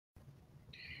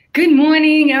Good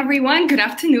morning, everyone. Good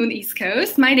afternoon, East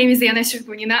Coast. My name is Anna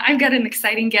Shirgunina. I've got an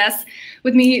exciting guest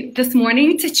with me this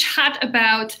morning to chat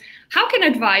about how can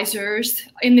advisors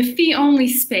in the fee-only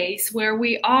space, where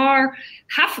we are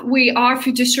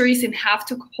fiduciaries and have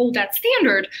to hold that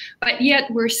standard, but yet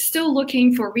we're still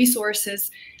looking for resources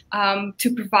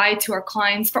to provide to our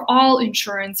clients for all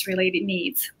insurance-related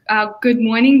needs. Good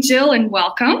morning, Jill, and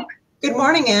welcome. Good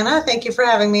morning, Anna. Thank you for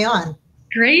having me on.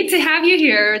 Great to have you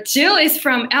here. Jill is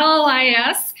from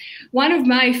LLIS, one of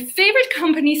my favorite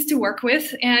companies to work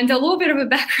with, and a little bit of a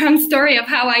background story of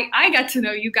how I got to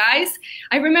know you guys.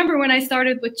 I remember when I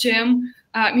started with Jim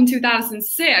in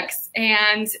 2006,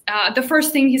 and the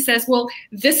first thing he says, well,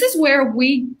 this is where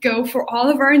we go for all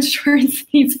of our insurance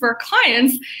needs for our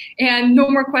clients, and no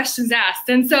more questions asked.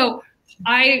 And so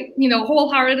I,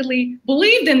 wholeheartedly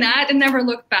believed in that and never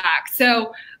looked back.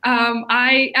 So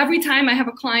every time I have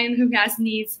a client who has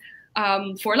needs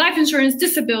for life insurance,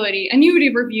 disability, annuity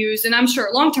reviews, and I'm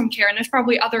sure long-term care, and there's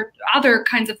probably other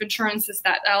kinds of insurances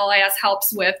that LLIS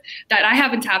helps with that I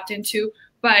haven't tapped into.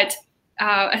 But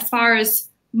as far as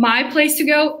my place to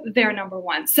go, they're number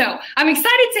one. So I'm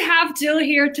excited to have Jill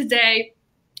here today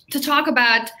to talk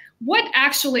about what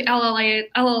actually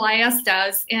LLIS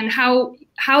does and how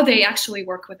they actually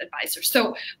work with advisors.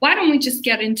 So why don't we just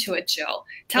get into it, Jill?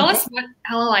 Tell us what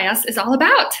LLIS is all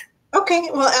about. Okay,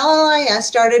 well, LLIS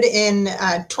started in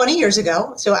 20 years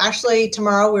ago. So actually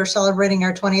tomorrow we're celebrating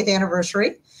our 20th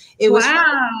anniversary.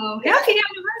 Wow, happy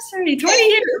anniversary, 20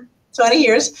 years. 20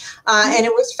 years, and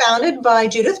it was founded by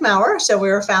Judith Maurer. So we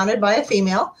were founded by a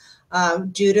female.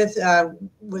 Judith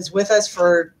was with us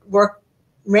for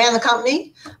ran the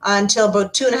company until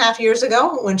about 2.5 years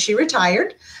ago when she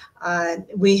retired.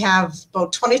 We have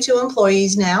about 22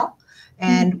 employees now,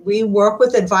 and we work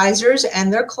with advisors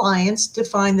and their clients to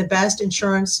find the best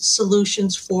insurance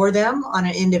solutions for them on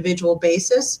an individual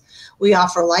basis. We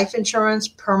offer life insurance,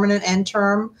 permanent and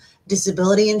term,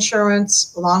 disability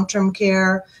insurance, long-term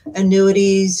care,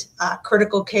 annuities,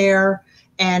 critical care,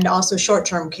 and also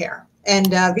short-term care,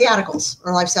 and viaticals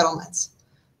or life settlements.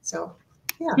 So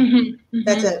yeah,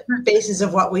 that's a basis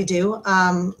of what we do.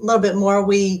 A little bit more,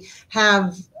 we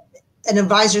have an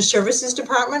advisor services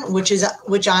department,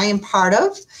 which I am part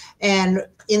of. And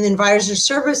in advisor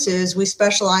services, we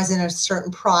specialize in a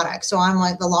certain product. So I'm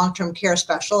like the long-term care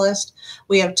specialist.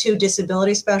 We have 2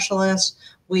 disability specialists.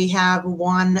 We have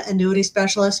 1 annuity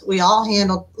specialist. We all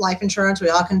handle life insurance. We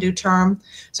all can do term.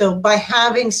 So by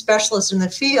having specialists in the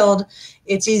field,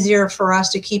 it's easier for us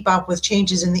to keep up with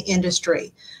changes in the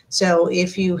industry. So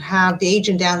if you have the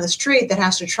agent down the street that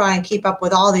has to try and keep up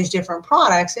with all these different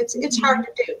products, it's hard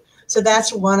to do. So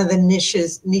that's one of the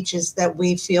niches that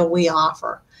we feel we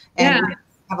offer. And we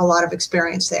have a lot of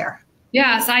experience there.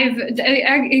 Yes,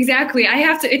 exactly.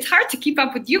 It's hard to keep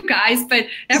up with you guys, but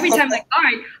every time like, all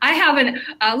right, I have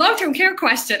a long-term care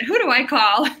question. Who do I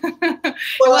call?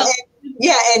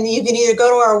 And you can either go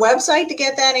to our website to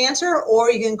get that answer,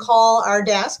 or you can call our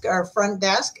desk, our front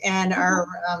desk, and our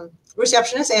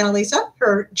receptionist, Annalisa.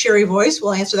 Her cheery voice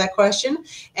will answer that question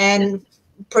and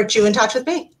put you in touch with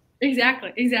me.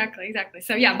 Exactly.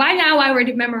 So yeah, by now I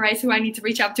already memorized who I need to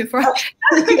reach out to for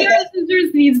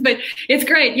insurance needs, but it's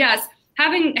great. Yes.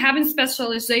 Having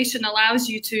specialization allows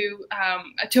you to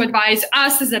advise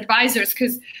us as advisors,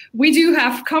 because we do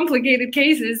have complicated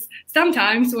cases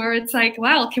sometimes where it's like,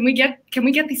 well, can we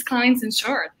get these clients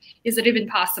insured? Is it even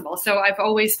possible? So I've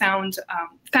always found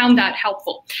that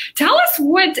helpful. Tell us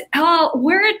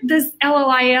where does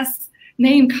LLIS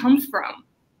name come from?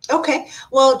 Okay.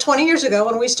 Well, 20 years ago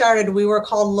when we started, we were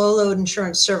called Low Load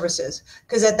Insurance Services,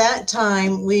 because at that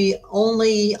time we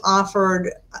only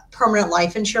offered permanent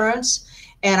life insurance,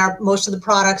 and most of the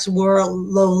products were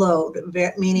low load,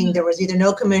 meaning there was either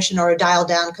no commission or a dial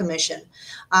down commission.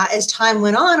 As time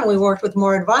went on and we worked with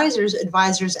more advisors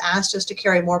asked us to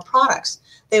carry more products.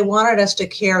 They wanted us to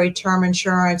carry term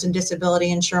insurance and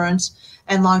disability insurance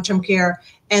and long-term care,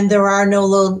 and there are no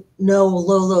low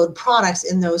load products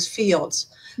in those fields.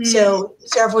 So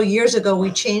several years ago, we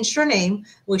changed our name.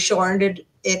 We shortened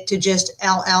it to just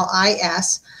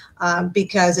LLIS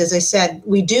because, as I said,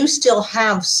 we do still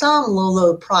have some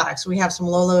low-load products. We have some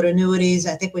low-load annuities.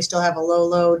 I think we still have a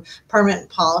low-load permanent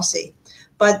policy.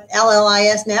 But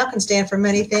LLIS now can stand for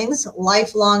many things: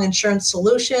 lifelong insurance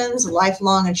solutions,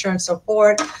 lifelong insurance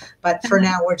support, but for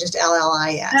now we're just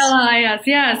LLIS. LLIS,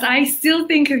 yes. I still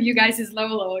think of you guys as low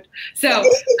load. So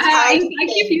I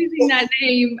keep using that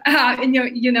name, and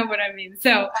you know what I mean.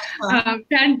 So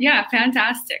yeah,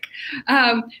 fantastic.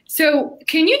 So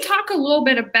can you talk a little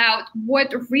bit about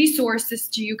what resources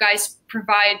do you guys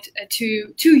provide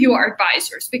to your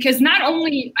advisors? Because not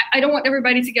only, I don't want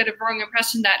everybody to get a wrong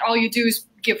impression that all you do is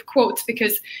give quotes,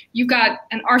 because you've got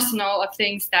an arsenal of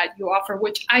things that you offer,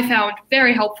 which I found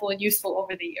very helpful and useful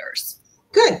over the years.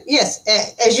 Good. Yes.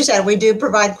 As you said, we do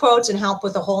provide quotes and help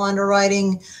with the whole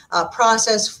underwriting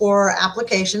process for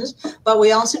applications, but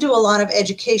we also do a lot of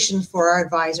education for our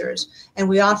advisors. And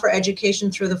we offer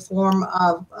education through the form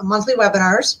of monthly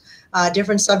webinars,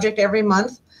 different subject every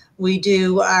month. We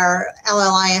do our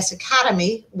LLIS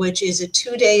Academy, which is a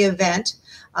 2-day event,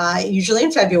 usually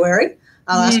in February.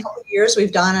 Last couple of years,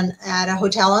 we've done at a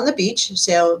hotel on the beach.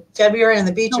 So February on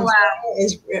the beach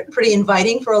is pretty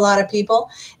inviting for a lot of people.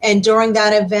 And during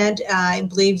that event, I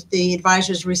believe the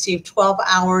advisors receive 12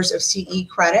 hours of CE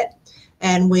credit.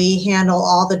 And we handle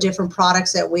all the different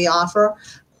products that we offer.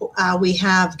 We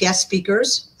have guest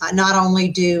speakers. Not only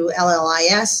do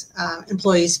LLIS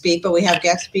employees speak, but we have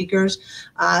guest speakers.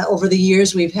 Over the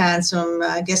years, we've had some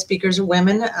guest speakers,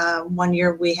 women. One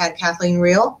year we had Kathleen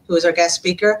Reel, who was our guest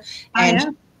speaker.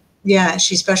 And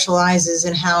she specializes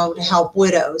in how to help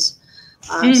widows.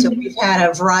 So we've had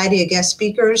a variety of guest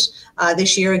speakers.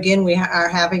 This year, again, we are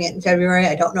having it in February.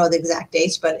 I don't know the exact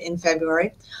dates, but in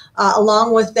February.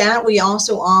 Along with that, we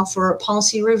also offer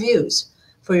policy reviews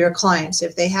for your clients.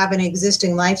 If they have an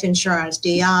existing life insurance,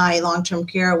 DI, long-term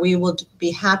care, we will be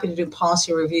happy to do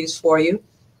policy reviews for you.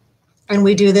 And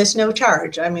we do this no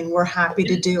charge. I mean, we're happy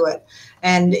to do it.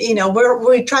 And, you know,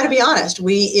 we try to be honest.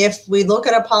 If we look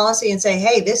at a policy and say,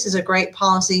 hey, this is a great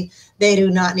policy, they do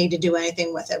not need to do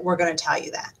anything with it. We're going to tell you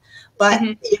that. But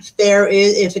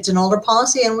if it's an older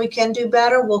policy and we can do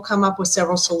better, we'll come up with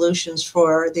several solutions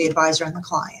for the advisor and the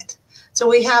client. So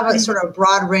we have a sort of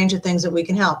broad range of things that we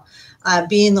can help.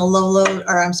 Being the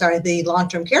the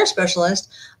long-term care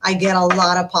specialist, I get a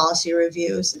lot of policy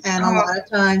reviews. And a lot of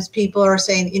times people are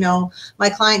saying, you know, my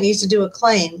client needs to do a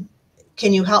claim.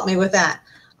 Can you help me with that?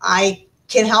 I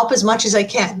can help as much as I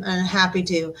can, and I'm happy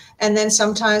to. And then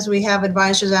sometimes we have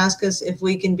advisors ask us if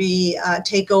we can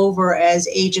take over as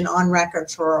agent on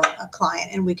record for a client,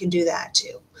 and we can do that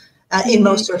too. In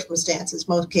most circumstances,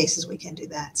 most cases, we can do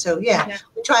that. So yeah,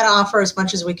 we try to offer as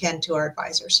much as we can to our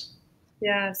advisors.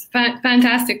 Yes,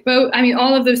 fantastic. But I mean,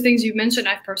 all of those things you mentioned,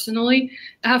 I personally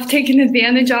have taken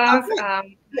advantage of.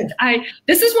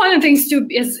 This is one of the things too,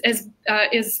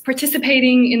 is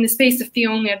participating in the space of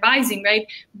fee-only advising, right?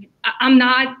 I'm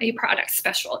not a product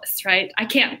specialist, right? I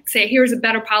can't say here's a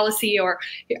better policy, or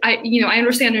I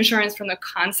understand insurance from the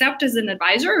concept as an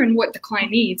advisor and what the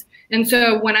client needs. And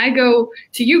so when I go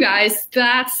to you guys,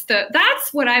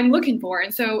 that's what I'm looking for.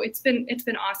 And so it's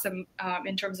been awesome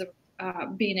in terms of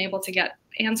being able to get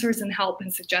answers and help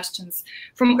and suggestions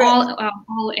from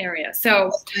all areas.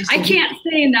 So I can't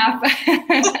say enough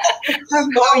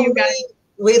about you guys.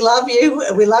 We love you.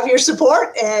 We love your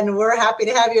support, and we're happy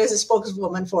to have you as a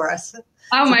spokeswoman for us.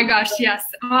 Oh my gosh, yes,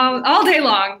 all day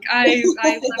long. I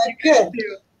love you guys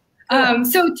too.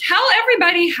 So tell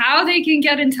everybody how they can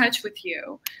get in touch with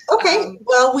you. Okay,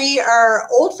 well, we are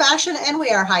old-fashioned and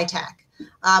we are high-tech.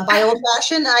 By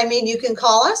old-fashioned, I mean you can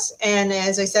call us, and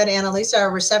as I said, Annalisa, our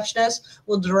receptionist,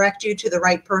 will direct you to the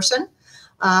right person.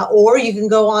 Or you can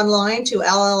go online to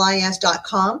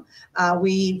LLIS.com.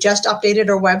 We just updated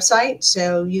our website,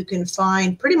 so you can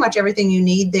find pretty much everything you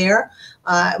need there.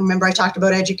 Remember, I talked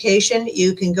about education.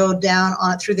 You can go down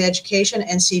through the education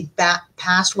and see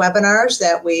past webinars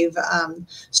that we've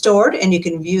stored, and you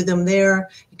can view them there.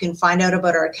 You can find out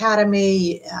about our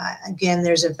academy. Again,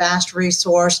 there's a vast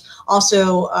resource.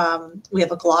 Also, we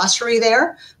have a glossary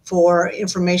there for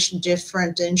information,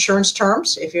 different insurance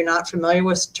terms, if you're not familiar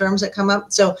with terms that come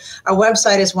up. So our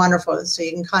website is wonderful. So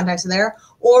you can contact us there,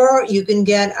 or you can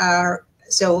get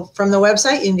so from the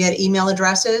website, you can get email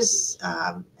addresses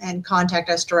and contact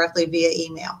us directly via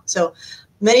email. So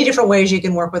many different ways you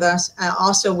can work with us.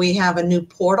 Also, we have a new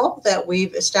portal that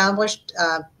we've established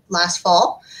last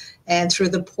fall. And through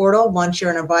the portal, once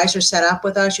you're an advisor set up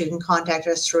with us, you can contact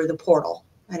us through the portal,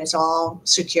 and it's all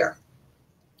secure.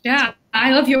 Yeah,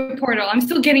 I love your portal. I'm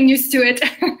still getting used to it,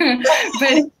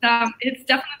 but it's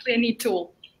definitely a neat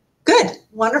tool. Good,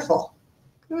 wonderful.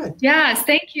 Good. Yes,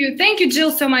 thank you. Thank you,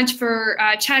 Jill, so much for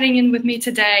chatting in with me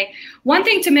today. One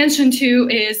thing to mention, too,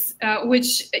 is,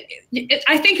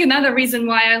 I think another reason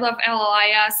why I love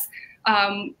LLIS,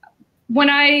 when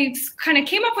I kind of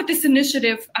came up with this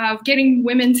initiative of getting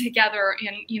women together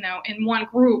in one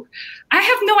group, I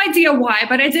have no idea why,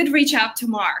 but I did reach out to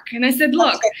Mark and I said,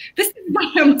 look, this is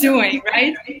what I'm doing,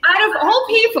 right? Out of all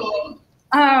people,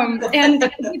 and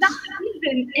without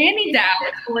even any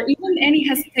doubt or even any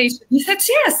hesitation, he said,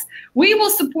 yes, we will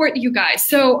support you guys.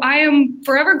 So I am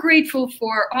forever grateful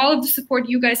for all of the support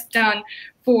you guys have done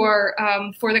for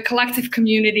the collective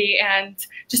community. And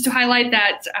just to highlight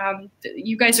that,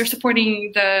 you guys are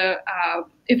supporting the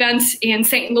events in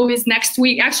St. Louis next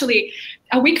week, actually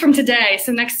a week from today.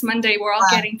 So next Monday, we're all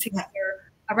getting together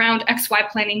around XY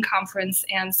Planning Conference.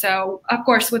 And so, of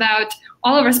course, without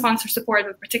all of our sponsor support,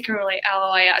 but particularly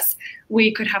LLIS,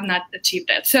 we could have not achieved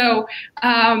it. So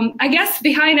I guess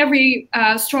behind every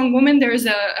strong woman, there's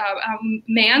a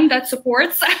man that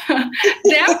supports them.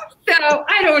 So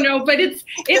I don't know, but it's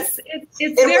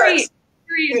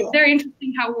very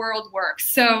interesting how world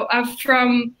works. So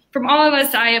from all of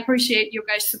us, I appreciate you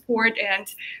guys' support. And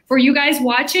for you guys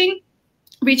watching,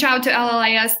 reach out to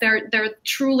LLIS. They're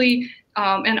truly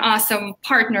an awesome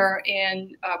partner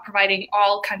in providing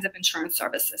all kinds of insurance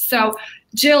services. So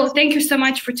Jill, thank you so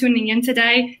much for tuning in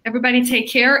today. Everybody take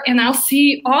care, and I'll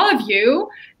see all of you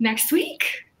next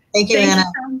week. Thank you, Anna.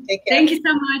 Take care. Thank you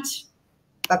so much.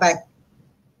 Bye-bye.